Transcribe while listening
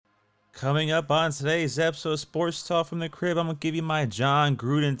Coming up on today's episode of Sports Talk from the Crib, I'm going to give you my Jon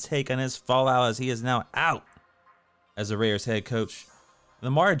Gruden take on his fallout as he is now out as the Raiders head coach.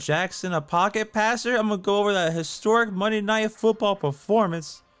 Lamar Jackson, a pocket passer. I'm going to go over that historic Monday Night Football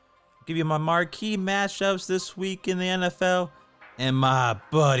performance. Give you my marquee matchups this week in the NFL. And my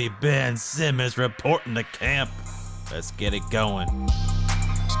buddy Ben Simmons reporting to camp. Let's get it going.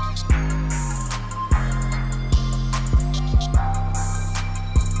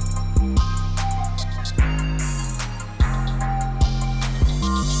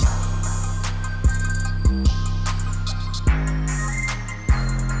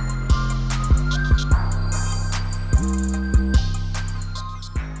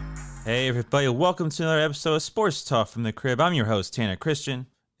 Hey everybody, welcome to another episode of Sports Talk from the Crib. I'm your host, Tanner Christian.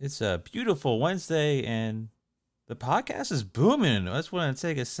 It's a beautiful Wednesday and the podcast is booming. I just want to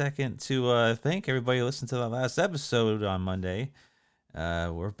take a second to thank everybody who listened to the last episode on Monday.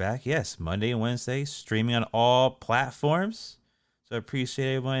 We're back, yes, Monday and Wednesday, streaming on all platforms. So I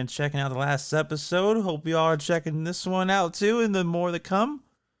appreciate everyone checking out the last episode. Hope you all are checking this one out too, and the more to come.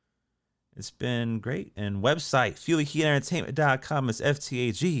 It's been great. And website, FuelingHeatEntertainment.com is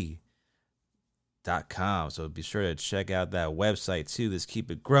FTAG.com. So be sure to check out that website too. Let's keep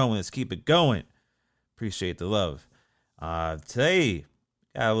it growing. Let's keep it going. Appreciate the love. Today,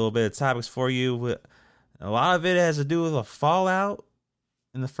 got a little bit of topics for you. A lot of it has to do with the fallout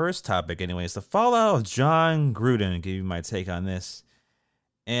in the first topic anyways. The fallout of Jon Gruden. I'll give you my take on this.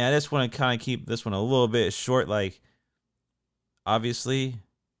 And I just want to kind of keep this one a little bit short. Like, obviously,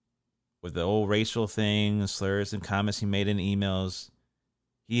 with the old racial thing, slurs and comments he made in emails,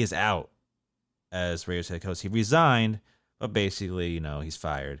 he is out as Raiders head coach. He resigned, but basically, he's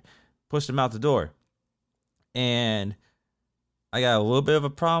fired. Pushed him out the door. And I got a little bit of a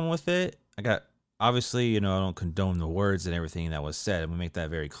problem with it. Obviously, I don't condone the words and everything that was said. I'm going to make that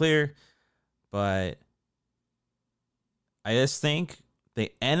very clear. But I just think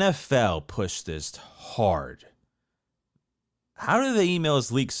the NFL pushed this hard. How did the emails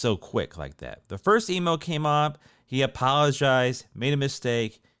leak so quick like that? The first email came up. He apologized, made a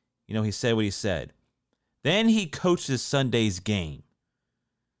mistake. He said what he said. Then he coached his Sunday's game.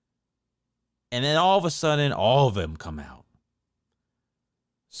 And then all of a sudden, all of them come out.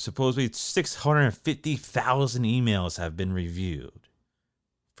 Supposedly 650,000 emails have been reviewed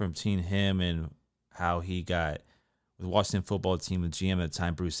from between him and how he got with the Washington football team, the GM at the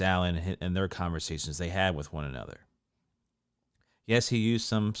time, Bruce Allen, and their conversations they had with one another. Yes, he used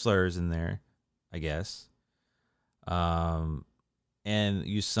some slurs in there, I guess. And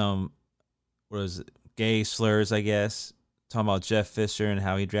used some, gay slurs, I guess. Talking about Jeff Fisher and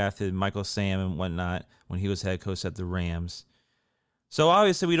how he drafted Michael Sam and whatnot when he was head coach at the Rams. So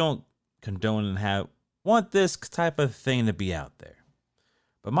obviously we don't condone and want this type of thing to be out there.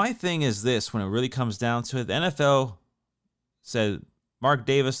 But my thing is this, when it really comes down to it, the NFL said, Mark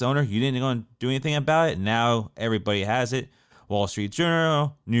Davis, the owner, you didn't go and do anything about it. Now everybody has it. Wall Street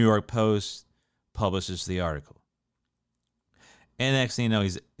Journal, New York Post publishes the article. And next thing you know,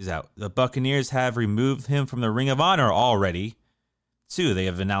 he's out. The Buccaneers have removed him from the Ring of Honor already, too. They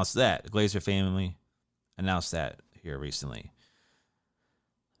have announced that. The Glazer family announced that here recently.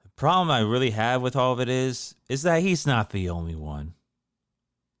 The problem I really have with all of it is that he's not the only one.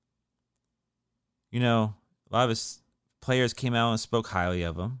 A lot of his players came out and spoke highly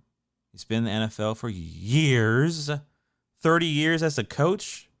of him. He's been in the NFL for years. 30 years as a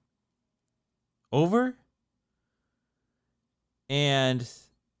coach. Over. And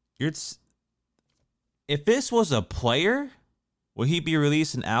if this was a player, would he be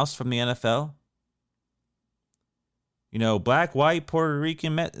released and ousted from the NFL? Black, white, Puerto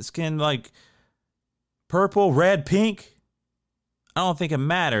Rican, Mexican, like purple, red, pink. I don't think it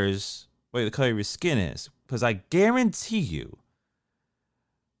matters what the color of your skin is. Because I guarantee you,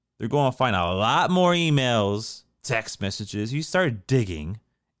 they're going to find a lot more emails, text messages. You start digging.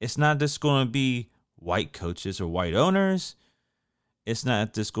 It's not just going to be white coaches or white owners. It's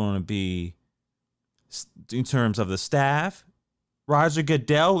not just going to be in terms of the staff. Roger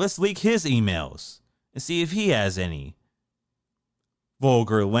Goodell, let's leak his emails and see if he has any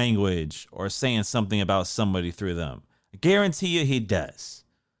vulgar language or saying something about somebody through them. I guarantee you he does.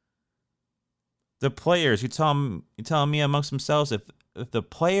 The players, you telling me amongst themselves, if the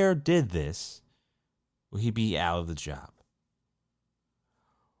player did this, will he be out of the job?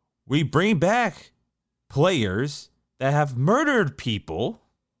 We bring back players that have murdered people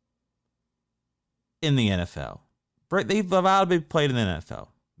in the NFL. They've allowed to be played in the NFL.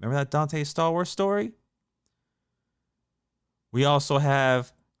 Remember that Dante Stallworth story? We also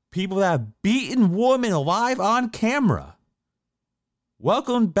have people that have beaten women alive on camera.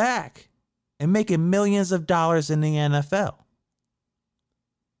 Welcomed back and making millions of dollars in the NFL.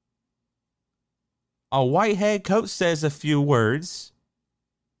 A white head coach says a few words,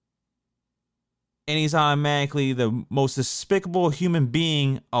 and he's automatically the most despicable human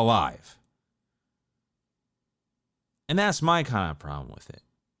being alive. And that's my kind of problem with it.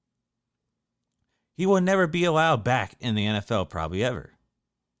 He will never be allowed back in the NFL, probably ever.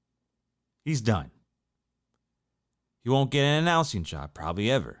 He's done. He won't get an announcing job,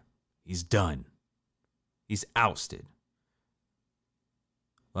 probably ever. He's done. He's ousted.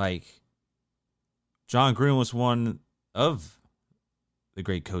 Like, Jon Gruden was one of the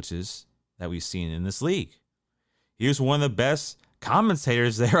great coaches that we've seen in this league. He was one of the best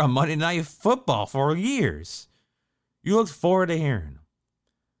commentators there on Monday Night Football for years. You look forward to hearing him.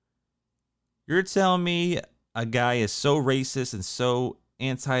 You're telling me a guy is so racist and so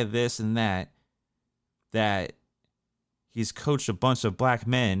anti this and that he's coached a bunch of black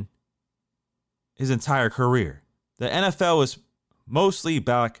men his entire career. The NFL was mostly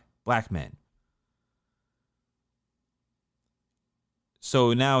black men.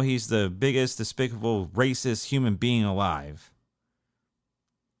 So now he's the biggest despicable racist human being alive.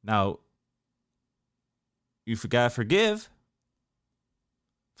 Now, you gotta forgive.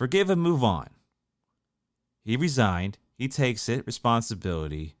 Forgive and move on. He resigned. He takes it,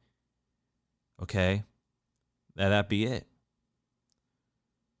 responsibility. Okay? That be it.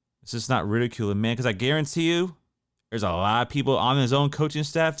 It's just not ridiculing, man, because I guarantee you there's a lot of people on his own coaching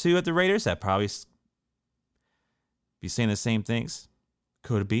staff, too, at the Raiders that probably be saying the same things.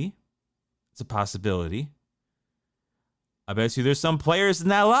 Could be. It's a possibility. I bet you there's some players in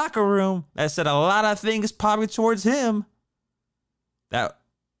that locker room that said a lot of things probably towards him that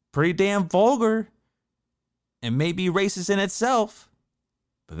pretty damn vulgar and maybe racist in itself,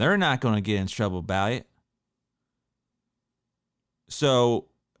 but they're not going to get in trouble about it. So,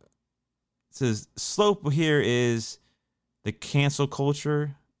 the slope here is the cancel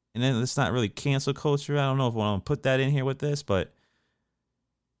culture, and then it's not really cancel culture. I don't know if I want to put that in here with this, but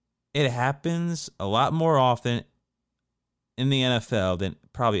it happens a lot more often in the NFL than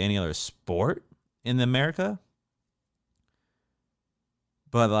probably any other sport in America.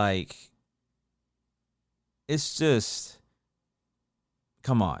 But like, it's just,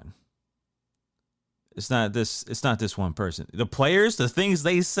 come on. It's not this one person. The players, the things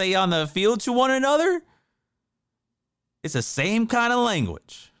they say on the field to one another, it's the same kind of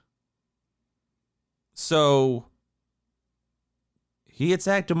language. So he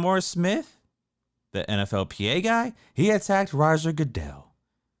attacked DeMaurice Smith, the NFLPA guy. He attacked Roger Goodell.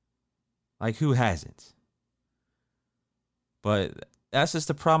 Like, who hasn't? But that's just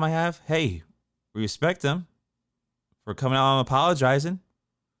the problem I have. Hey, we respect him for coming out and apologizing.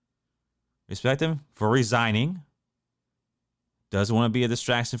 Respect him for resigning. Doesn't want to be a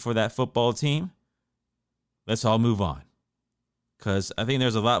distraction for that football team. Let's all move on. Because I think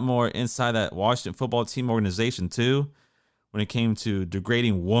there's a lot more inside that Washington football team organization, too, when it came to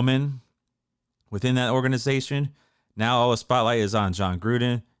degrading women within that organization. Now all the spotlight is on Jon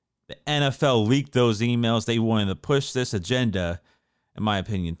Gruden. The NFL leaked those emails. They wanted to push this agenda, in my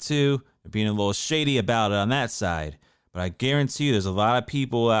opinion, too. They're being a little shady about it on that side. But I guarantee you there's a lot of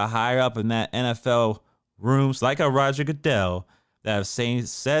people higher up in that NFL rooms, like a Roger Goodell, that have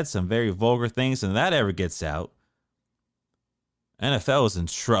said some very vulgar things, and that ever gets out. NFL is in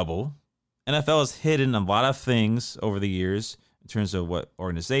trouble. NFL has hidden a lot of things over the years in terms of what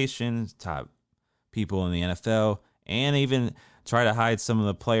organizations, top people in the NFL, and even try to hide some of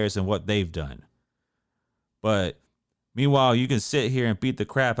the players and what they've done. But meanwhile, you can sit here and beat the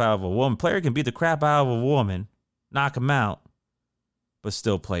crap out of a woman. Player can beat the crap out of a woman, knock him out, but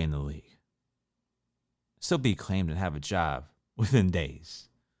still play in the league. Still be claimed and have a job within days.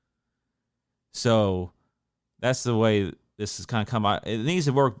 So that's the way this has kind of come out. It needs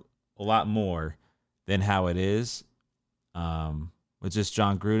to work a lot more than how it is with just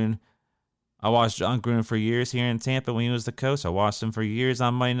Jon Gruden. I watched Jon Gruden for years here in Tampa when he was the coach. I watched him for years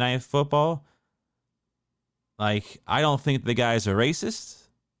on Monday Night Football. Like, I don't think the guy's a racist,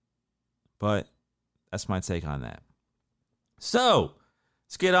 but that's my take on that. So,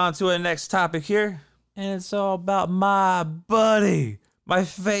 let's get on to the next topic here. And it's all about my buddy, my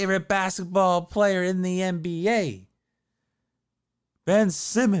favorite basketball player in the NBA, Ben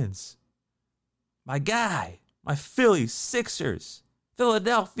Simmons. My guy, my Philly Sixers,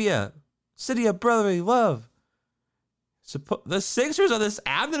 Philadelphia, city of brotherly love. The Sixers are this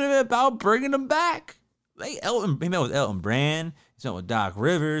adamant about bringing them back. He met with Elton Brand. He's met with Doc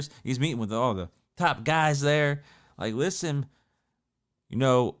Rivers. He's meeting with all the top guys there. Like, listen, you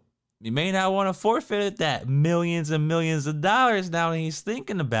may not want to forfeit that millions and millions of dollars now that he's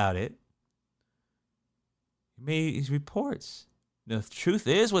thinking about it. He made these reports. The truth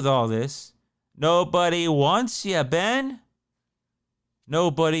is, with all this, nobody wants you, Ben.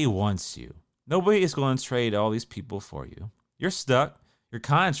 Nobody wants you. Nobody is going to trade all these people for you. You're stuck. Your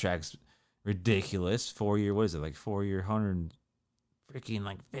contract's ridiculous. 4 year, what is it, like 4 year, $50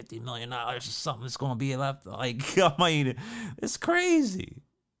 million or something that's going to be left. Like, I mean, it's crazy.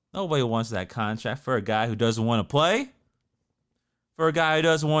 Nobody wants that contract for a guy who doesn't want to play, for a guy who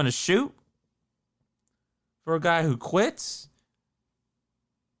doesn't want to shoot, for a guy who quits.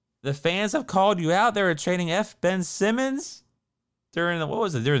 The fans have called you out. They were trading Ben Simmons during the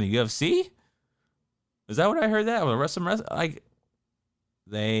UFC? Is that what I heard that? Like,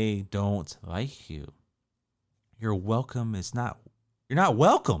 they don't like you. You're not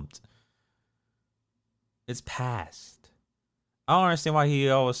welcomed. It's past. I don't understand why he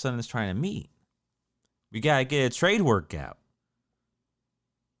all of a sudden is trying to meet. We gotta get a trade workout.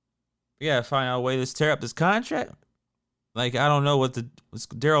 We gotta find out a way to tear up this contract. Like, I don't know what's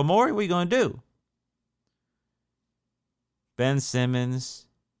Daryl Morey, what are you gonna do? Ben Simmons,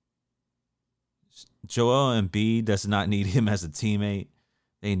 Joel Embiid does not need him as a teammate.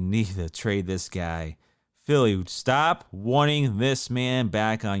 They need to trade this guy. Philly, stop wanting this man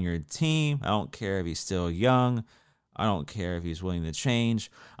back on your team. I don't care if he's still young. I don't care if he's willing to change.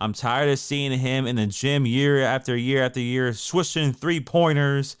 I'm tired of seeing him in the gym year after year after year, swishing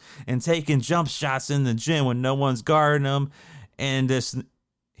 3-pointers and taking jump shots in the gym when no one's guarding him. And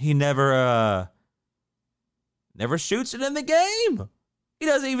he never shoots it in the game. He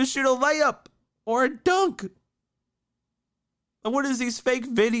doesn't even shoot a layup or a dunk. And what is these fake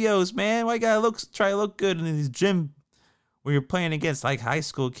videos, man? Why you gotta try to look good in these gym where you're playing against like high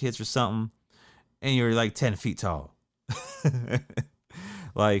school kids or something, and you're like 10 feet tall?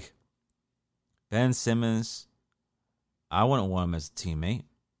 Like, Ben Simmons, I wouldn't want him as a teammate.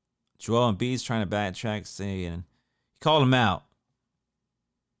 Joel Embiid's trying to backtrack, saying he called him out.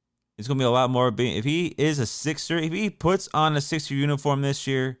 It's gonna be a lot more. If he is a Sixer, if he puts on a Sixer uniform this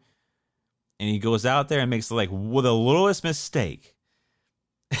year, and he goes out there and makes like the littlest mistake,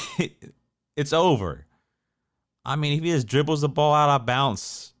 it's over. I mean, if he just dribbles the ball out of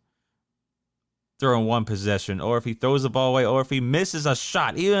bounds during one possession, or if he throws the ball away, or if he misses a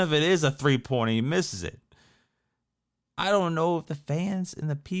shot, even if it is a 3-pointer, he misses it. I don't know if the fans and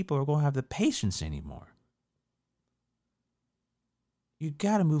the people are going to have the patience anymore. You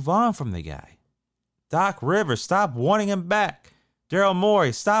got to move on from the guy. Doc Rivers, stop wanting him back. Daryl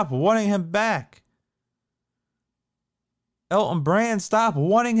Morey, stop wanting him back. Elton Brand, stop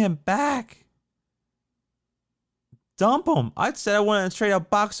wanting him back. Dump him. I said I wanted to trade a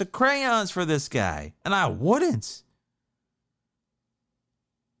box of crayons for this guy, and I wouldn't.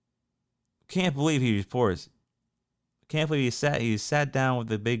 Can't believe he reports. Can't believe he sat down with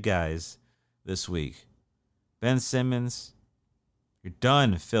the big guys this week. Ben Simmons, you're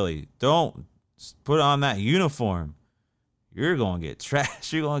done, Philly. Don't put on that uniform. You're going to get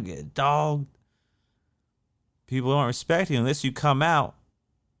trashed. You're going to get dogged. People don't respect you unless you come out.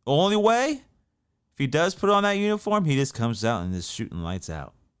 The only way, if he does put on that uniform, he just comes out and just shooting lights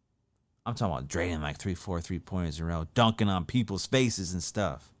out. I'm talking about draining like 3-4 3-pointers in a row, dunking on people's faces and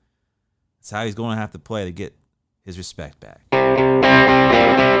stuff. That's how he's going to have to play to get his respect back.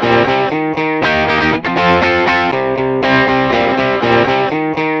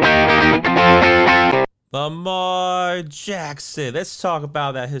 Lamar Jackson. Let's talk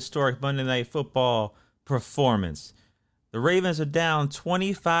about that historic Monday Night Football performance. The Ravens are down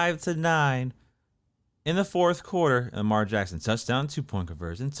 25-9 in the fourth quarter. Lamar Jackson, touchdown, 2-point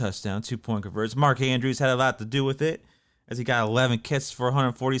conversion, touchdown, 2-point conversion. Mark Andrews had a lot to do with it, as he got 11 catches for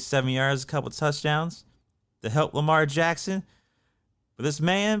 147 yards, a couple touchdowns to help Lamar Jackson. But this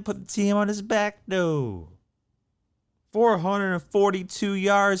man put the team on his back, no. 442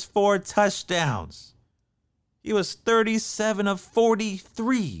 yards, 4 touchdowns. He was 37 of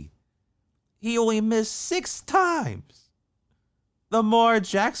 43. He only missed 6 times. Lamar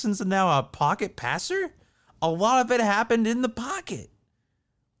Jackson's now a pocket passer? A lot of it happened in the pocket.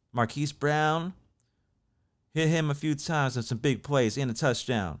 Marquise Brown hit him a few times on some big plays and a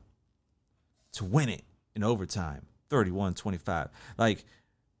touchdown to win it in overtime, 31-25. Like,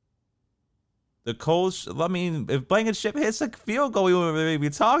 the Colts, I mean, if Blankenship hits a field goal, we would be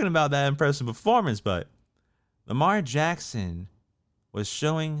talking about that impressive performance, but Lamar Jackson was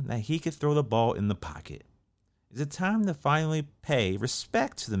showing that he could throw the ball in the pocket. Is it time to finally pay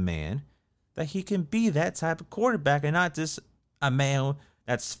respect to the man that he can be that type of quarterback and not just a man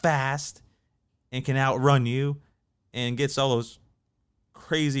that's fast and can outrun you and gets all those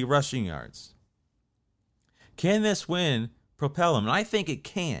crazy rushing yards? Can this win propel him? And I think it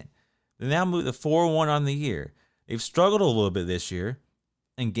can. They now move to 4-1 on the year. They've struggled a little bit this year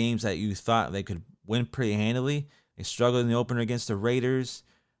in games that you thought they could win pretty handily. They struggled in the opener against the Raiders.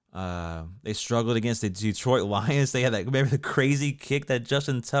 They struggled against the Detroit Lions. They had that, remember the crazy kick that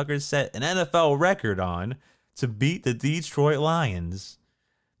Justin Tucker set an NFL record on to beat the Detroit Lions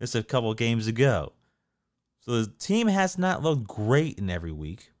just a couple games ago. So the team has not looked great in every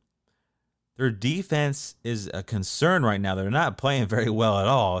week. Their defense is a concern right now. They're not playing very well at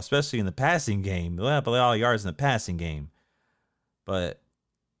all, especially in the passing game. They let up a lot of yards in the passing game. But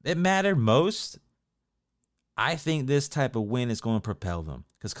it mattered most. I think this type of win is going to propel them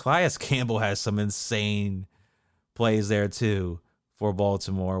because Calais Campbell has some insane plays there too for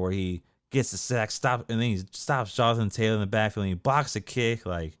Baltimore where he gets the sack, and then he stops Jonathan Taylor in the backfield and he blocks a kick.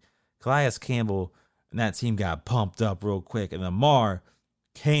 Like Calais Campbell and that team got pumped up real quick, and Lamar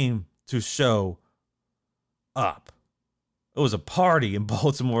came to show up. It was a party in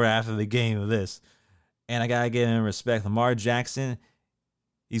Baltimore after the game of this. And I got to give him respect. Lamar Jackson,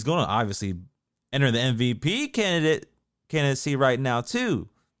 he's going to obviously enter the MVP candidacy right now, too.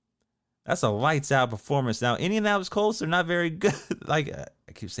 That's a lights out performance. Now, Indianapolis Colts are not very good. Like,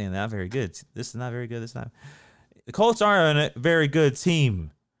 I keep saying not very good. This is not very good. The Colts aren't a very good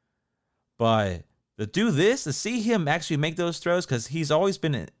team. But to do this, to see him actually make those throws, because he's always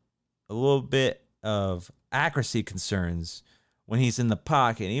been a little bit of accuracy concerns when he's in the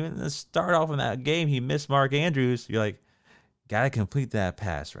pocket. Even to start off in that game, he missed Mark Andrews. You're like, got to complete that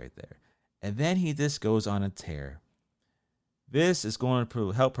pass right there. And then he just goes on a tear. This is going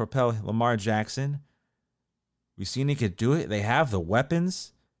to help propel Lamar Jackson. We've seen he could do it. They have the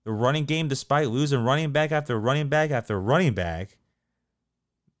weapons. The running game, despite losing running back after running back after running back,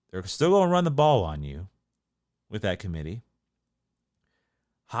 they're still going to run the ball on you with that committee.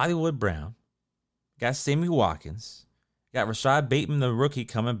 Hollywood Brown. Got Sammy Watkins. Got Rashad Bateman, the rookie,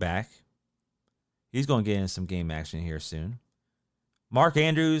 coming back. He's going to get in some game action here soon. Mark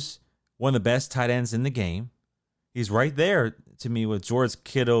Andrews, one of the best tight ends in the game. He's right there to me with George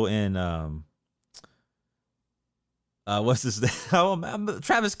Kittle and what's his name? Oh,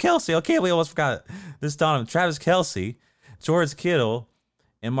 Travis Kelce. Okay, we almost forgot this time. Travis Kelce, George Kittle,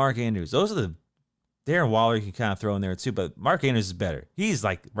 and Mark Andrews. Those are the Darren Waller you can kind of throw in there too, but Mark Andrews is better. He's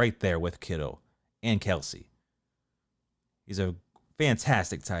like right there with Kittle and Kelce. He's a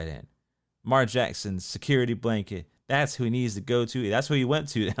fantastic tight end. Lamar Jackson's security blanket. That's who he needs to go to. That's who he went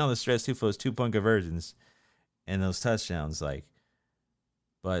to down the stretch too for those 2-point conversions and those touchdowns.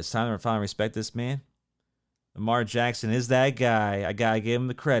 But it's time to finally respect this man. Lamar Jackson is that guy. I gotta give him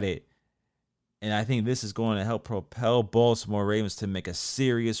the credit. And I think this is going to help propel Baltimore Ravens to make a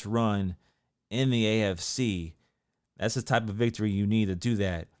serious run in the AFC. That's the type of victory you need to do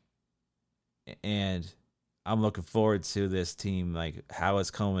that. And I'm looking forward to this team, like how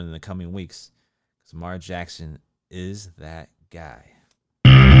it's coming in the coming weeks. Because Lamar Jackson is that guy.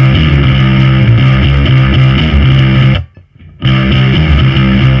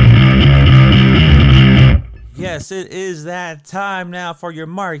 Yes, it is that time now for your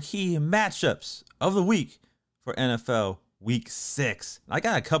marquee matchups of the week for NFL Week 6. I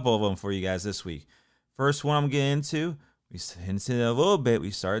got a couple of them for you guys this week. First one I'm getting into, we hinted a little bit.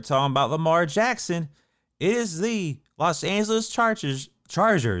 We started talking about Lamar Jackson. It is the Los Angeles Chargers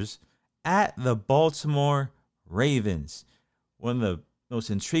at the Baltimore Ravens. One of the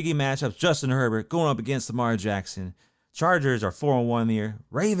most intriguing matchups. Justin Herbert going up against Lamar Jackson. Chargers are 4-1 in the year.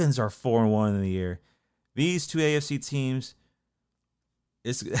 Ravens are 4-1 in the year. These two AFC teams,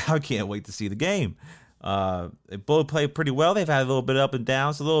 I can't wait to see the game. They both play pretty well. They've had a little bit up and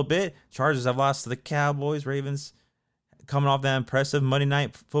downs a little bit. Chargers have lost to the Cowboys. Ravens coming off that impressive Monday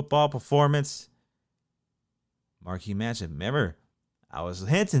Night Football performance. Marquee matchup. Remember, I was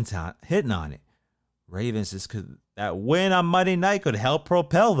hitting on it. Ravens that win on Monday night could help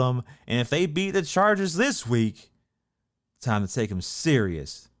propel them. And if they beat the Chargers this week, time to take them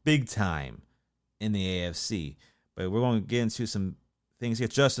serious, big time in the AFC. But we're going to get into some things here.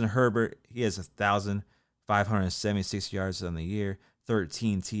 Justin Herbert, he has 1,576 yards on the year,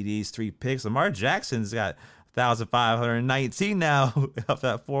 13 TDs, 3 picks. Lamar Jackson's got 1,519 now off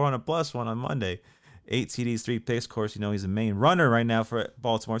that 400-plus one on Monday. 8 TDs, 3 picks. Of course, he's the main runner right now for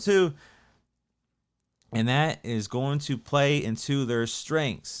Baltimore too. And that is going to play into their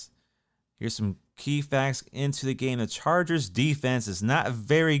strengths. Here's some key facts into the game. The Chargers defense is not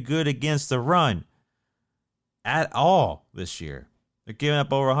very good against the run at all this year. They're giving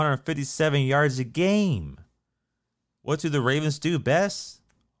up over 157 yards a game. What do the Ravens do best?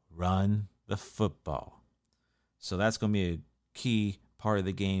 Run the football. So that's going to be a key part of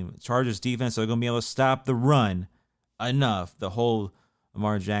the game. Chargers defense are going to be able to stop the run enough to hold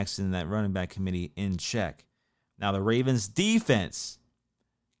Lamar Jackson and that running back committee in check. Now, the Ravens defense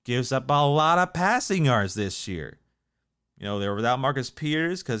gives up a lot of passing yards this year. You know, they're without Marcus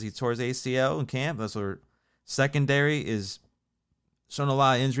Peters because he tore his ACL in camp. That's where secondary is showing a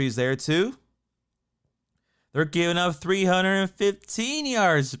lot of injuries there, too. They're giving up 315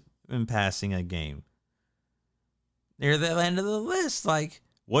 yards in passing a game. Near the end of the list. Like,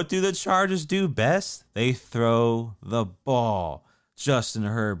 what do the Chargers do best? They throw the ball. Justin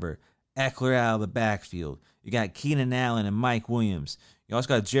Herbert, Eckler out of the backfield. You got Keenan Allen and Mike Williams. You also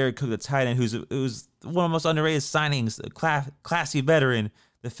got Jared Cook, the tight end, who's one of the most underrated signings, a classy veteran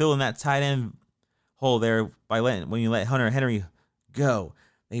to fill in that tight end hole there when you let Hunter Henry go.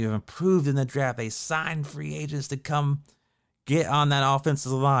 They've improved in the draft. They signed free agents to come get on that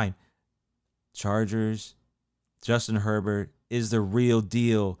offensive line. Chargers, Justin Herbert is the real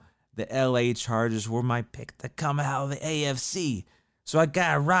deal. The LA Chargers were my pick to come out of the AFC. So I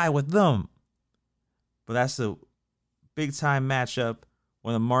got to ride with them. But that's a big-time matchup,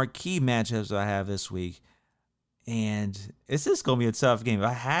 one of the marquee matchups I have this week. And it's just going to be a tough game. If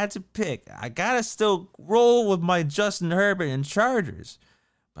I had to pick, I got to still roll with my Justin Herbert and Chargers.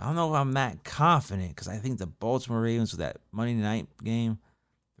 But I don't know if I'm that confident because I think the Baltimore Ravens with that Monday night game,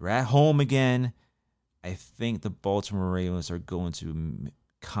 they're at home again. I think the Baltimore Ravens are going to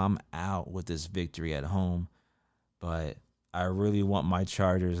come out with this victory at home. But I really want my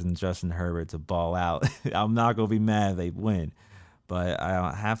Chargers and Justin Herbert to ball out. I'm not going to be mad if they win. But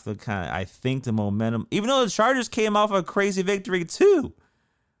I have to I think the momentum, even though the Chargers came off a crazy victory too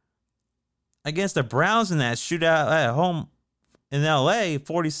against the Browns in that shootout at home in LA,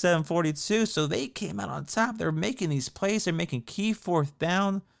 47-42. So they came out on top. They're making these plays. They're making key fourth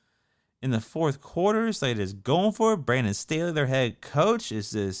down in the fourth quarters. They're just going for it. Brandon Staley, their head coach,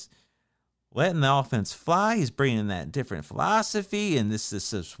 is just letting the offense fly. He's bringing that different philosophy, and this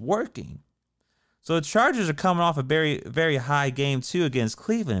is just working. So the Chargers are coming off a very, very high game, too, against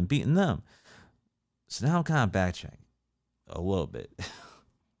Cleveland and beating them. So now I'm kind of backtracking a little bit.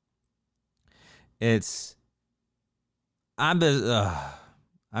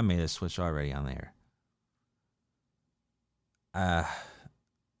 I made a switch already on there.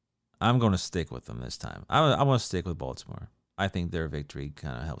 I'm going to stick with them this time. I want to stick with Baltimore. I think their victory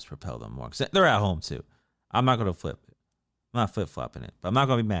kind of helps propel them more. Because they're at home, too. I'm not going to flip it. I'm not flip-flopping it. But I'm not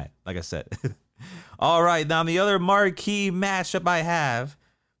going to be mad, like I said. All right, now the other marquee matchup I have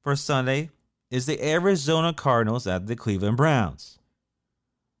for Sunday is the Arizona Cardinals at the Cleveland Browns.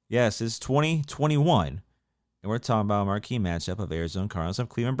 Yes, it's 2021, and we're talking about a marquee matchup of Arizona Cardinals and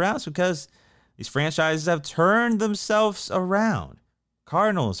Cleveland Browns because these franchises have turned themselves around.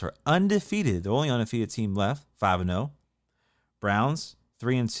 Cardinals are undefeated. The only undefeated team left, 5-0. Browns,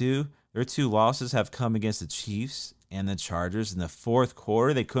 3-2. Their two losses have come against the Chiefs and the Chargers in the fourth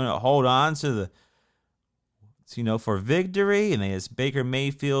quarter. They couldn't hold on to for victory, and it's Baker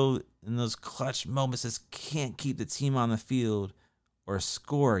Mayfield in those clutch moments just can't keep the team on the field or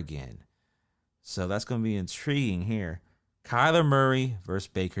score again. So that's going to be intriguing here. Kyler Murray versus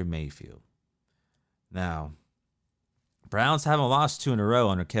Baker Mayfield. Now, Browns haven't lost 2 in a row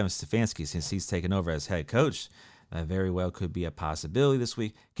under Kevin Stefanski since he's taken over as head coach. That very well could be a possibility this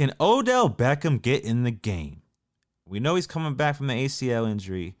week. Can Odell Beckham get in the game? We know he's coming back from the ACL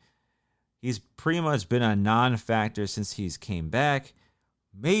injury. He's pretty much been a non-factor since he's came back.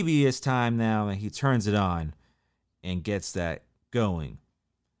 Maybe it's time now that he turns it on and gets that going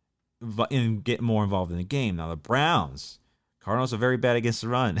and get more involved in the game. Now, the Cardinals are very bad against the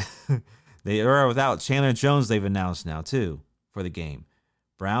run. They are without Chandler Jones, they've announced now, too, for the game.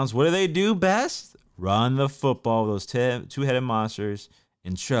 Browns, what do they do best? Run the football with those two-headed monsters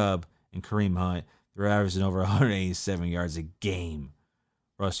and Chubb and Kareem Hunt. They're averaging over 187 yards a game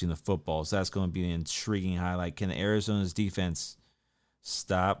rushing the football. So that's going to be an intriguing highlight. Can Arizona's defense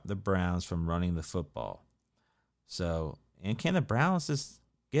stop the Browns from running the football? And can the Browns just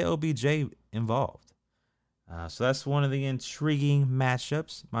get OBJ involved? So that's one of the intriguing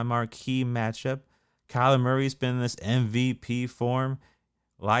matchups, my marquee matchup. Kyler Murray's been in this MVP form.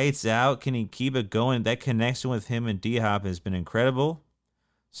 Lights out. Can he keep it going? That connection with him and D-Hop has been incredible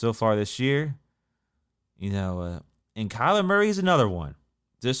so far this year. And Kyler Murray's another one.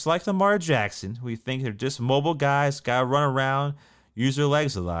 Just like Lamar Jackson, we think they're just mobile guys, got to run around, use their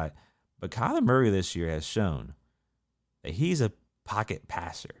legs a lot. But Kyler Murray this year has shown that he's a pocket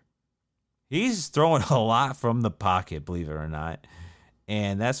passer. He's throwing a lot from the pocket, believe it or not.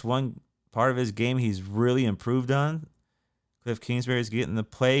 And that's one part of his game he's really improved on. Cliff Kingsbury's getting the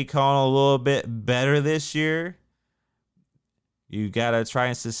play calling a little bit better this year. You got to try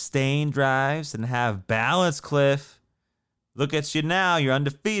and sustain drives and have balance, Cliff. Look at you now. You're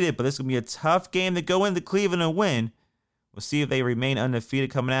undefeated, but this is going to be a tough game to go into Cleveland and win. We'll see if they remain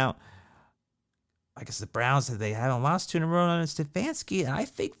undefeated coming out. I guess the Browns, they haven't lost 2 in a row on Stefanski, and I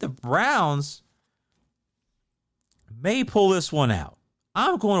think the Browns may pull this one out.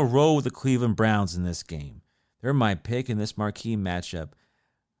 I'm going to roll with the Cleveland Browns in this game. They're my pick in this marquee matchup.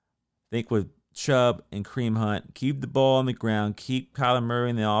 I think with Chubb and Kareem Hunt, keep the ball on the ground, keep Kyler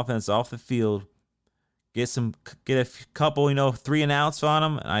Murray and the offense off the field, get a couple, 3 and outs on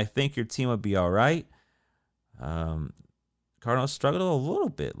them, and I think your team will be all right. Cardinals struggled a little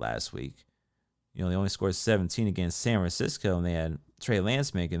bit last week. They only scored 17 against San Francisco, and they had Trey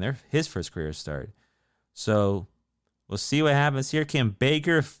Lance making his first career start. So we'll see what happens here. Can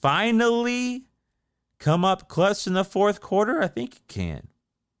Baker finally come up clutch in the fourth quarter? I think he can.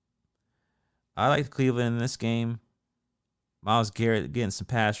 I like Cleveland in this game. Myles Garrett getting some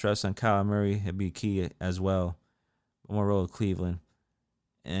pass rush on Kyler Murray would be key as well. I'm going to roll with Cleveland.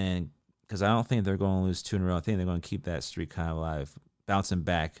 And because I don't think they're going to lose 2 in a row. I think they're going to keep that streak kind of alive, bouncing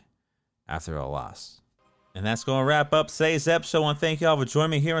back after a loss. And that's going to wrap up today's episode. I want to thank you all for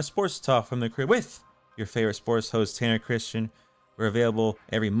joining me here on Sports Talk from the Crib with your favorite sports host, Tanner Christian. We're available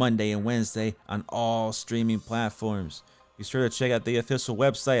every Monday and Wednesday on all streaming platforms. Be sure to check out the official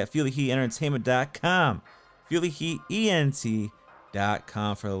website at FeelTheHeatEntertainment.com,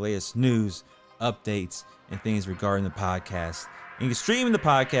 FeelTheHeatENT.com for the latest news, updates, and things regarding the podcast. And you can stream the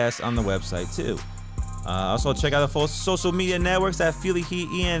podcast on the website too. Also, check out the full social media networks at Feel the Heat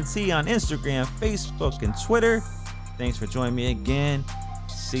ENT on Instagram, Facebook, and Twitter. Thanks for joining me again.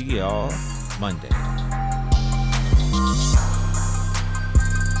 See y'all Monday.